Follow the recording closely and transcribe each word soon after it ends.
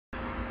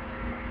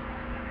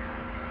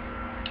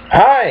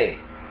Hi.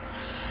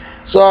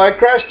 So I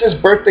crashed this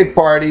birthday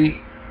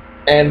party,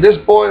 and this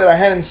boy that I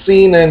hadn't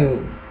seen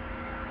in,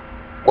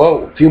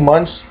 whoa, a few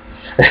months.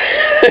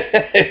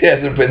 It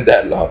hasn't been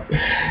that long.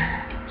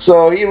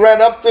 So he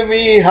ran up to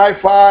me,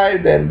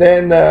 high-fived, and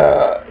then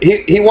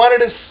he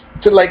wanted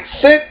to like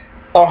sit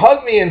or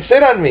hug me and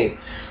sit on me.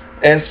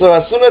 And so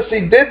as soon as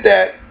he did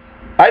that,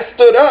 I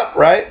stood up,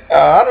 right?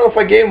 I don't know if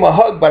I gave him a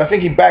hug, but I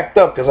think he backed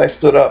up because I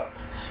stood up.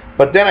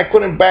 But then I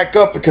couldn't back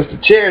up because the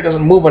chair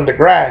doesn't move on the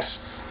grass.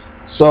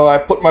 So I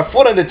put my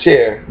foot on the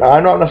chair. Now,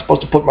 I know I'm not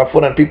supposed to put my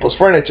foot on people's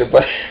furniture,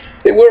 but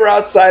we were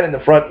outside in the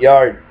front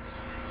yard.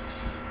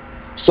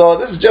 So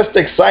this is just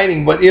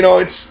exciting, but you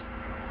know,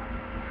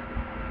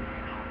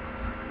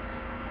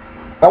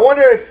 I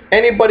wonder if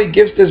anybody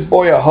gives this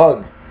boy a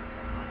hug.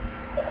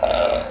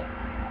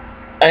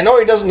 I know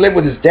he doesn't live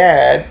with his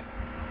dad.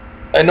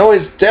 I know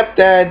his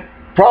stepdad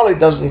probably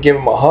doesn't give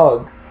him a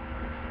hug,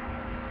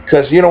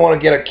 because you don't want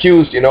to get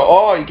accused, you know,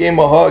 oh, you gave him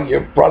a hug,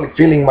 you're probably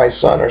feeling my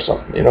son or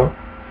something, you know,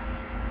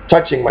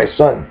 touching my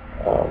son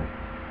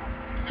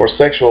for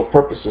sexual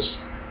purposes.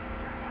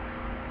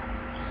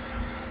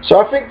 So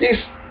I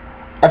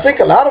think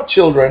a lot of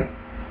children,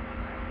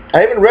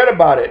 I even read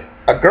about it.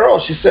 A girl,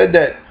 she said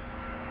that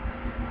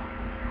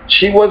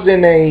she was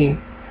in a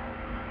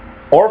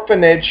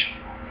orphanage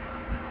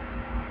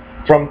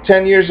from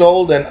 10 years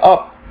old and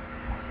up,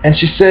 and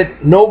she said,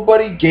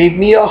 nobody gave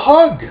me a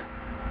hug.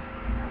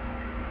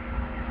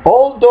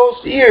 All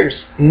those years,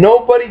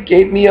 nobody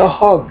gave me a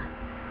hug.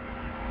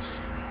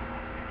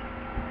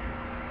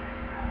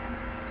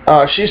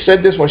 She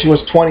said this when she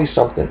was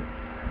 20-something.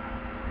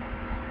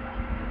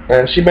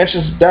 And she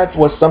mentions that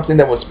was something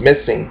that was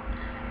missing.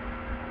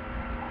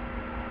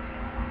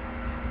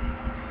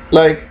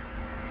 Like,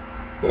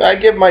 I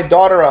give my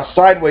daughter a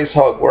sideways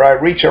hug where I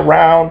reach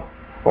around.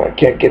 Well, I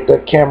can't get the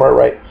camera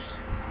right.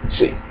 Let's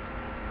see.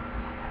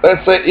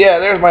 That's it. Yeah,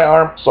 there's my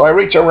arm. So I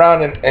reach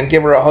around and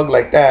give her a hug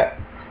like that.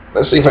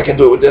 Let's see if I can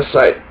do it with this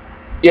side.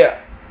 Yeah.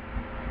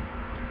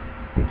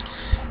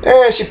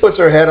 And she puts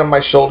her head on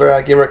my shoulder.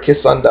 I give her a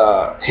kiss on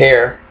the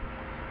hair.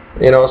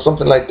 You know,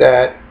 something like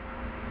that.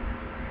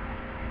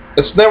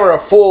 It's never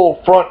a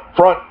full front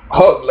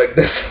hug like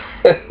this.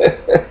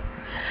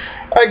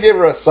 I give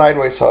her a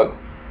sideways hug.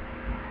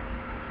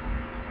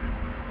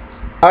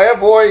 I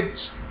avoid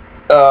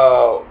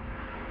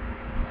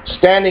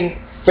standing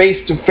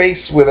face to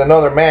face with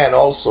another man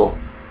also,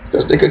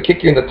 because they could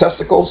kick you in the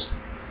testicles.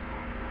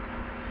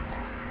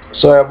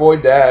 So I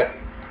avoid that.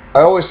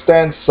 I always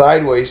stand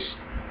sideways.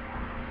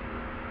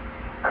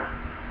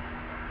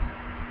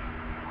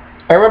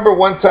 I remember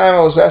one time I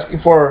was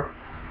asking for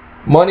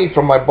money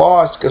from my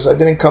boss because I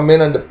didn't come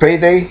in on the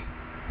payday.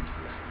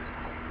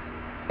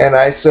 And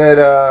I said,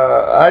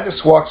 I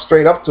just walked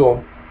straight up to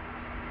him.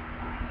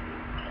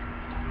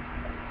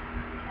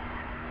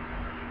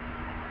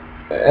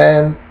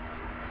 And,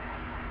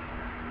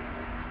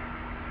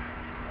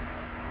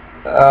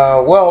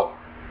 well,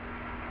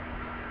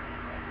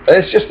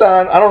 it's just,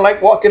 I don't like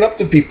walking up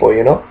to people,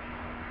 you know.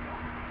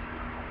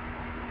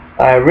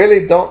 I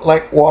really don't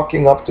like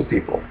walking up to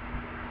people.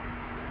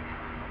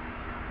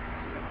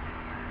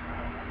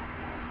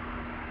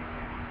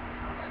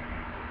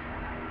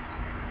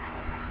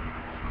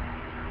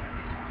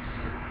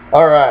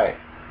 Alright,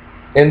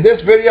 in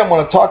this video I'm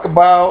going to talk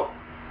about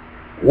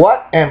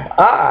what am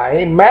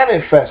I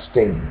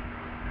manifesting.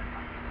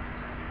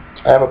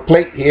 I have a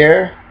plate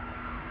here.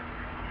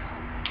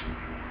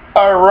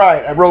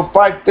 Alright, I wrote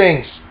 5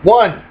 things.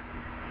 1,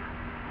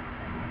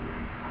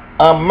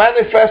 I'm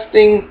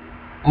manifesting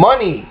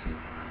money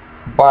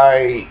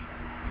by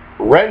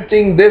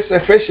renting this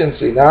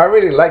efficiency. Now I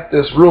really like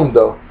this room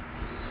though.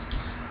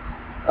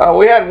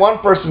 We had one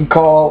person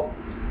call,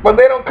 but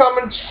they don't come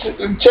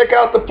and check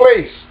out the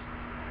place.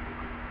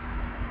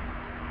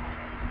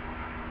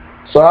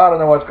 So I don't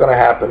know what's going to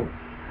happen.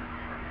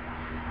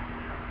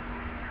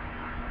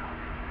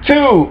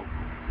 2,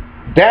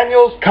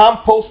 Daniel's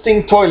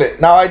composting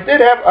toilet. Now I do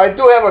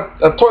have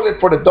a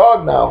toilet for the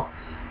dog now.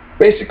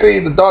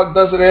 Basically the dog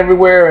does it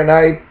everywhere, and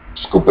I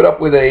scoop it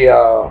up with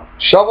a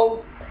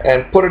shovel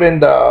and put it in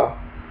the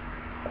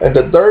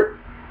dirt.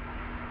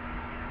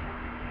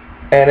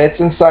 And it's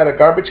inside a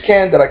garbage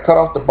can that I cut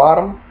off the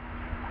bottom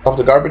of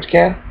the garbage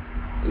can.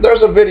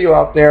 There's a video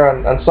out there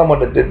on someone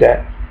that did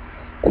that.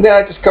 And then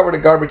I just cover the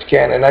garbage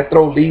can and I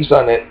throw leaves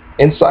on it.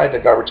 Inside the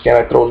garbage can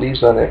I throw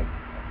leaves on it.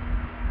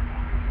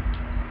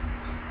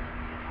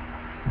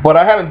 But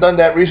I haven't done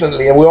that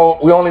recently, and we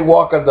only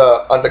walk on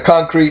the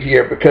concrete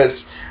here because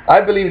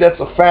I believe that's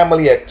a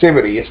family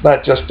activity. It's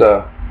not just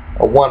a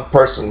one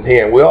person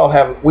here.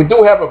 We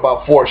do have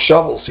about 4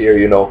 shovels here,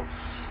 you know.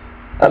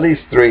 At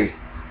least 3.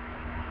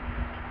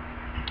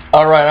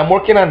 Alright, I'm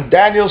working on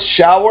Daniel's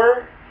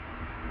shower.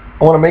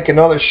 I want to make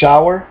another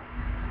shower.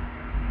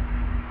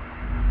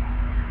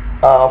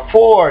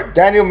 4,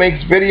 Daniel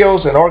makes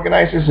videos and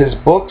organizes his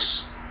books.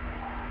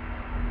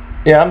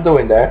 Yeah, I'm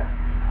doing that.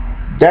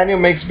 Daniel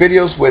makes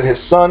videos with his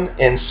son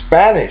in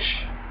Spanish.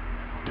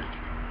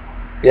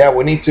 Yeah,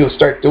 we need to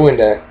start doing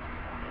that.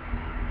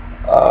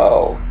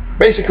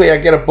 basically I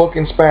get a book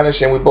in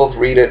Spanish and we both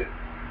read it.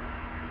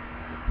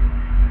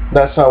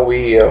 That's how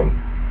we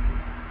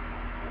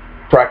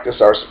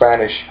practice our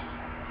Spanish.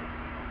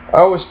 I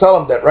always tell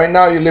them that right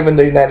now you live in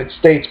the United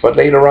States, but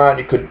later on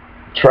you could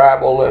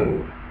travel,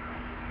 and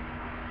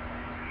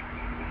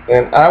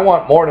I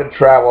want more than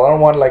travel. I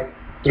don't want like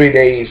 3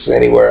 days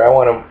anywhere. I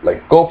want to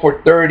like go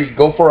for 30,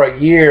 go for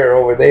a year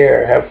over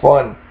there, have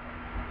fun.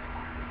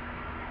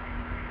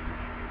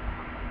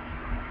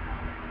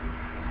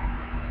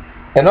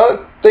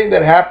 Another thing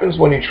that happens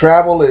when you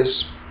travel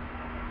is,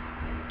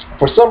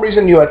 for some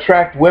reason, you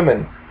attract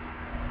women.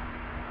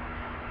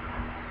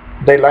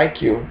 They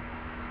like you.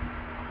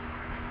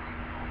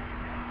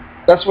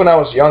 That's when I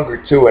was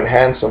younger too, and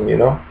handsome, you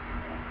know.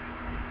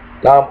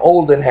 Now I'm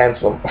old and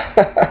handsome.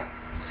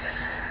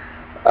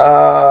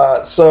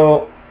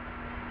 So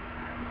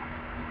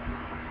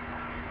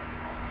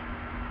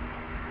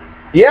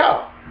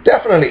yeah,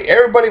 definitely.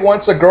 Everybody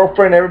wants a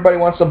girlfriend. Everybody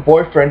wants a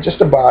boyfriend.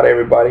 Just about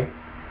everybody.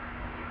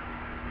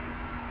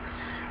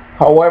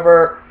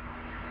 However,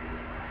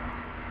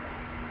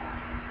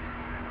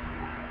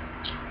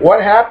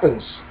 what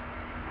happens?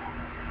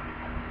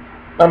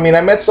 I mean,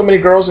 I met so many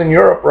girls in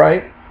Europe,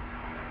 right?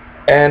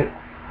 And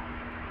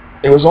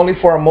it was only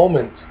for a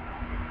moment.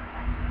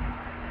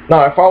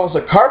 Now, if I was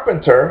a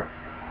carpenter,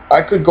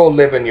 I could go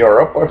live in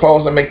Europe. Or if I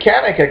was a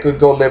mechanic, I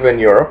could go live in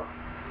Europe,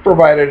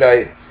 provided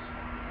I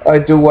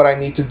do what I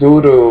need to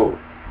do to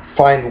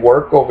find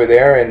work over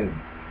there and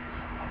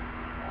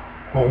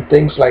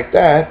things like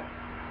that.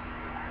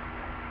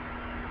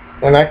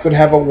 And I could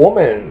have a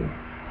woman.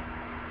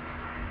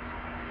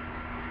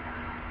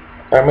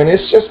 I mean,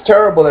 it's just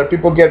terrible that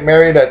people get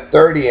married at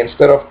 30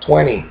 instead of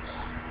 20,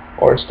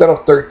 or instead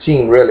of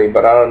 13, really,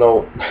 but I don't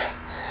know.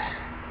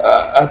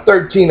 At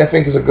 13, I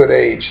think, is a good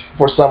age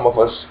for some of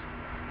us.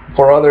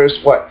 For others,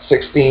 what,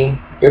 16,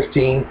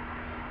 15?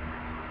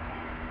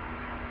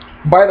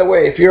 By the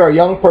way, if you're a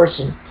young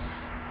person,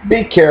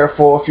 be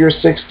careful if you're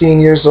 16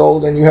 years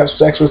old and you have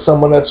sex with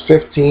someone that's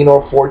 15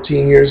 or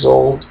 14 years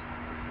old.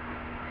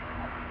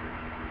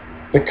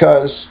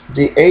 Because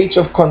the age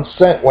of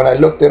consent, when I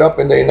looked it up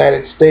in the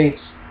United States,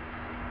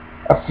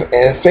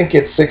 I think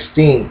it's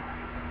 16.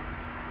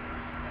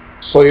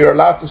 So you're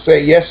allowed to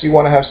say, yes, you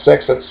want to have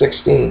sex at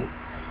 16.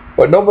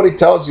 But nobody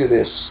tells you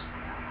this.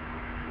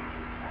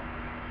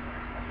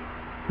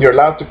 You're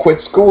allowed to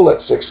quit school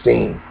at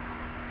 16,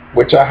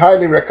 which I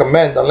highly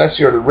recommend unless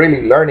you're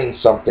really learning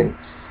something.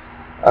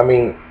 I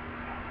mean,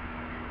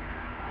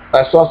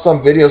 I saw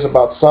some videos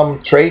about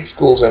some trade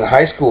schools and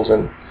high schools,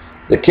 and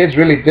the kids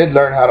really did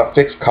learn how to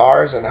fix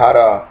cars and how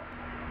to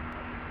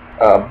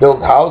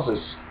build houses.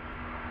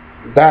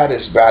 That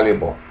is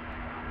valuable.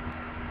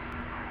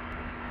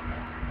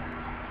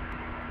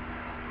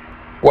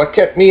 What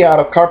kept me out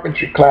of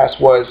carpentry class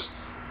was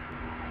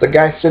the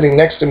guy sitting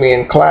next to me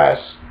in class,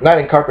 not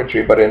in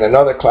carpentry, but in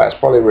another class,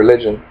 probably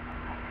religion.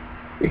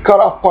 He cut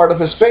off part of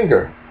his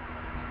finger.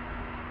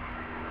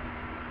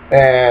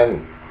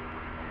 And,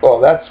 well,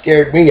 that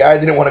scared me. I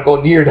didn't want to go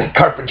near that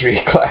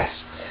carpentry class.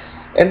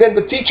 And then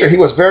the teacher, he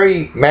was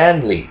very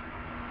manly.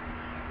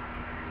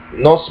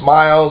 No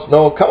smiles,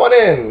 no, come on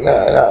in,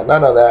 no,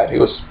 none of that. He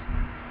was...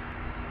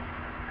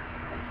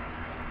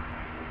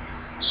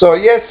 So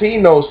yes, he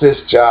knows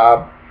this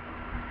job.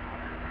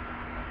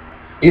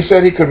 He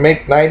said he could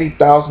make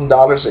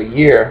 $90,000 a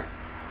year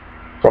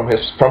from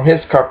his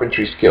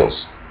carpentry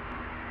skills.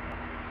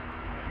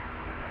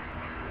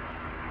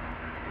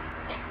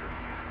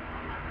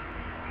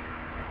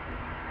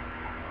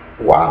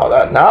 Wow,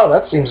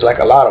 that seems like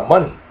a lot of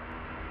money.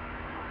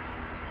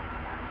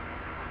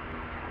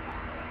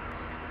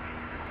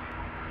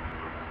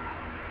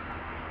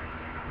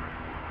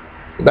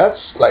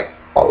 That's like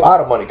a lot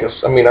of money,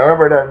 because I mean, I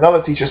remember that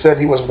another teacher said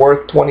he was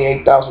worth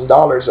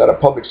 $28,000 at a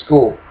public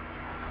school.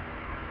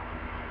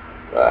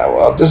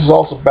 Well, this is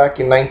also back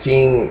in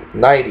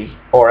 1990,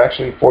 or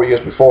actually 4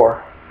 years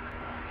before,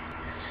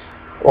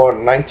 or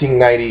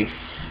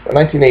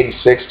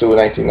 1986 to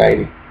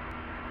 1990.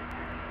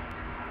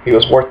 He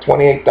was worth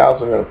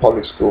 $28,000 in a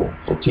public school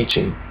for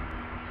teaching,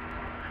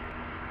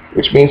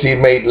 which means he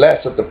made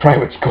less at the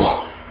private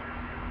school.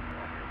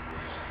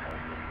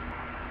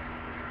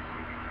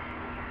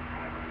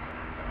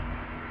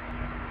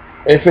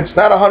 If it's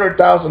not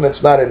 100,000,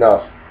 it's not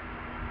enough.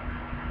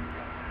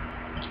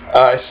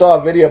 I saw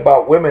a video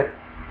about women,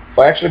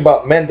 or actually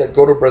about men that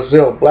go to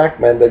Brazil, black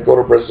men that go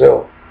to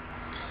Brazil.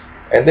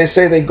 And they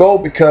say they go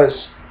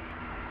because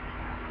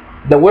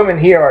the women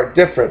here are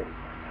different.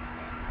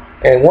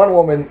 And one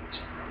woman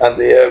on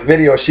the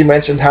video, she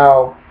mentioned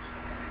how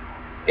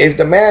if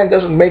the man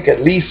doesn't make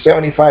at least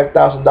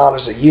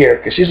 $75,000 a year,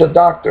 because she's a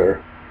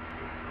doctor,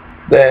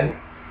 then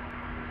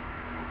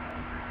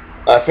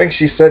I think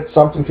she said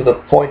something to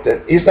the point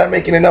that he's not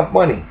making enough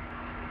money.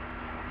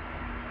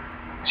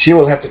 She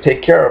will have to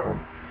take care of him.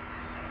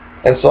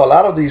 And so a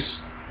lot of these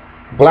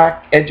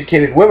black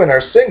educated women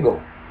are single.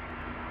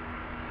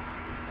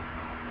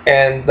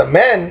 And the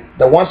men,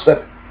 the ones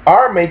that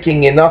are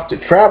making enough to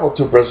travel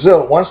to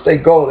Brazil, once they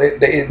go,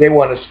 they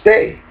want to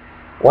stay.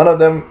 One of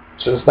them,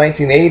 since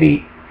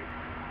 1980,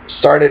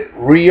 started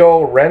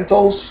Rio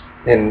Rentals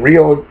in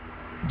Rio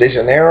de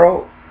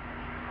Janeiro,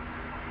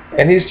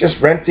 and he's just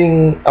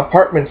renting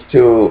apartments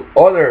to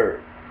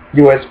other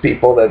U.S.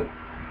 people that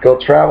go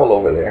travel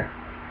over there.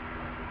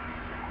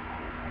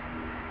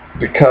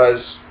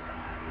 Because,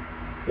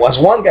 as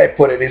one guy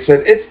put it, he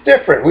said, it's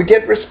different. We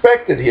get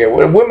respected here.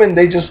 With women,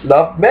 they just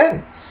love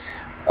men.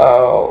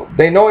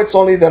 They know it's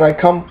only that I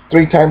come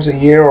 3 times a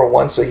year or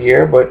once a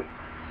year, but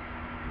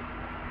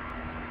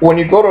when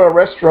you go to a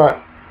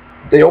restaurant,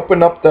 they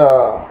open up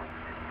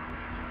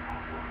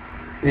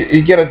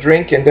you get a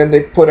drink, and then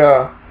they put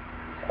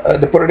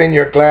it in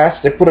your glass.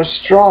 They put a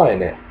straw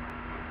in it.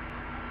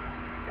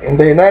 In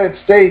the United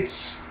States,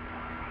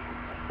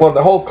 well,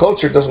 the whole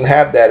culture doesn't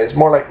have that. It's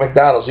more like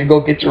McDonald's. You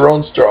go get your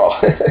own straw.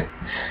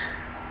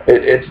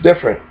 It's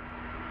different.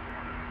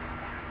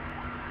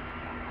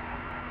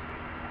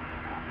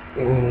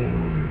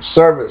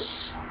 Service,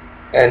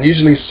 and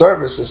usually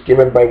service is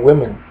given by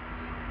women,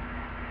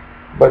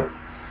 but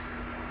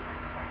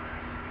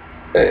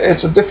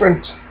it's a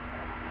different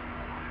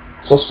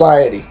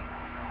society.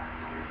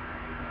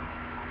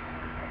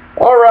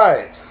 All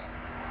right,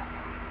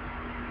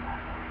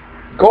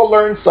 go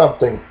learn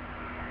something.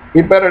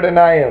 Be better than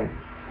I am.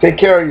 Take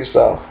care of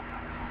yourself.